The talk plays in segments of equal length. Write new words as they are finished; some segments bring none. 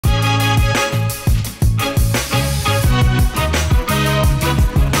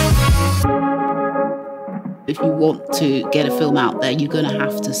If you want to get a film out there, you're going to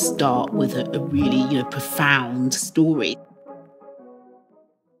have to start with a really, profound story.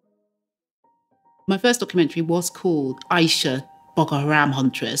 My first documentary was called Aisha Boko Haram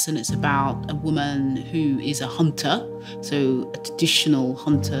Huntress, and it's about a woman who is a hunter, so a traditional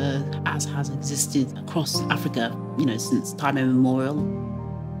hunter as has existed across Africa, since time immemorial.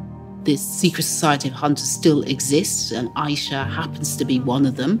 This secret society of hunters still exists, and Aisha happens to be one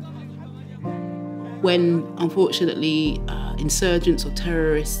of them. When, unfortunately, insurgents or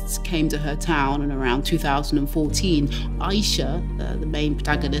terrorists came to her town in around 2014, Aisha, the main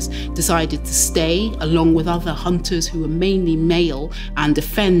protagonist, decided to stay along with other hunters who were mainly male and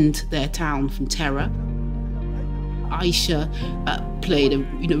defend their town from terror. Aisha played a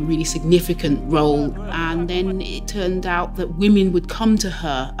really significant role, and then it turned out that women would come to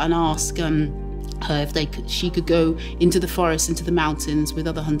her and ask her if she could go into the forest, into the mountains with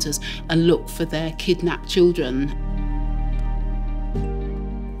other hunters and look for their kidnapped children.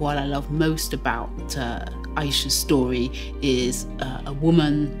 What I love most about Aisha's story is a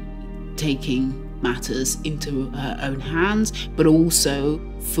woman taking matters into her own hands, but also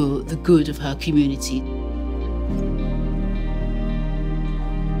for the good of her community.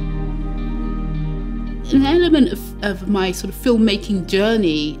 An element of my sort of filmmaking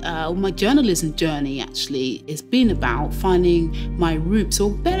journey, or my journalism journey actually, has been about finding my roots,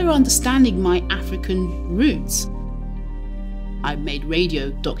 or better understanding my African roots. I made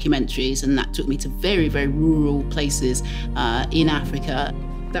radio documentaries, and that took me to very, very rural places in Africa.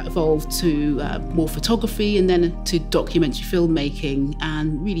 That evolved to more photography, and then to documentary filmmaking,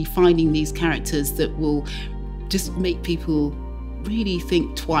 and really finding these characters that will just make people really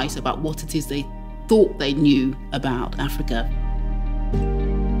think twice about what it is they thought they knew about Africa.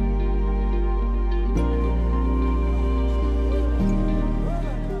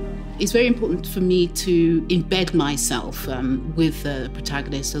 It's very important for me to embed myself with the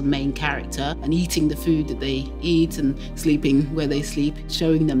protagonist or the main character, and eating the food that they eat and sleeping where they sleep,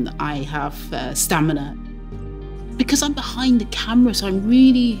 showing them that I have stamina. Because I'm behind the camera, so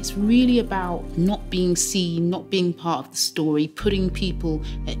it's really about not being seen, not being part of the story, putting people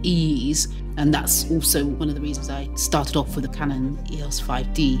at ease. And that's also one of the reasons I started off with the Canon EOS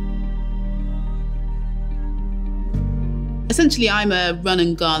 5D. Essentially, I'm a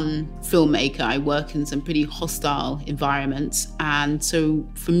run-and-gun filmmaker. I work in some pretty hostile environments. And so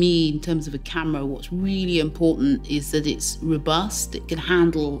for me, in terms of a camera, what's really important is that it's robust, it can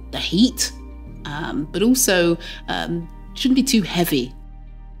handle the heat, but also shouldn't be too heavy.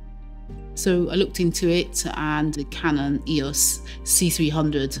 So I looked into it, and the Canon EOS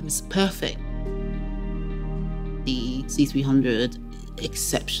C300 was perfect. The C300,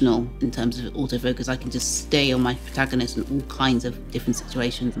 exceptional in terms of autofocus. I can just stay on my protagonist in all kinds of different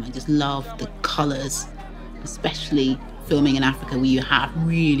situations, and I just love the colours, especially filming in Africa where you have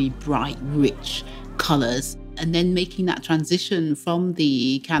really bright, rich colours. And then making that transition from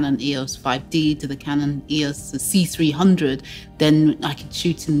the Canon EOS 5D to the Canon EOS C300, then I can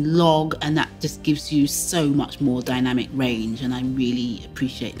shoot in log, and that just gives you so much more dynamic range, and I really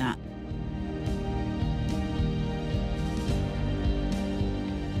appreciate that.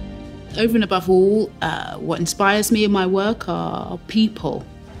 Over and above all, what inspires me in my work are people,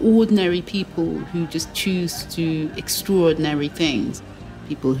 ordinary people who just choose to do extraordinary things.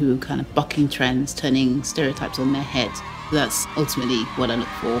 People who are kind of bucking trends, turning stereotypes on their head. That's ultimately what I look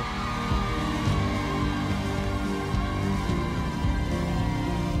for.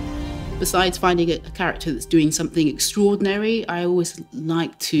 Besides finding a character that's doing something extraordinary, I always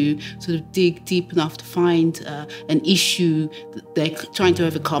like to sort of dig deep enough to find an issue that they're trying to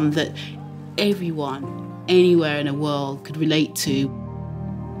overcome that everyone, anywhere in the world, could relate to.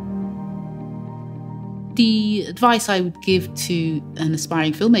 The advice I would give to an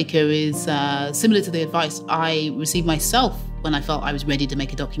aspiring filmmaker is similar to the advice I received myself when I felt I was ready to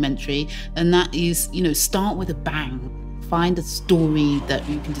make a documentary, and that is, start with a bang. Find a story that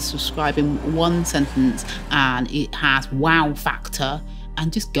you can just describe in one sentence and it has wow factor,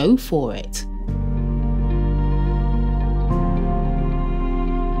 and just go for it.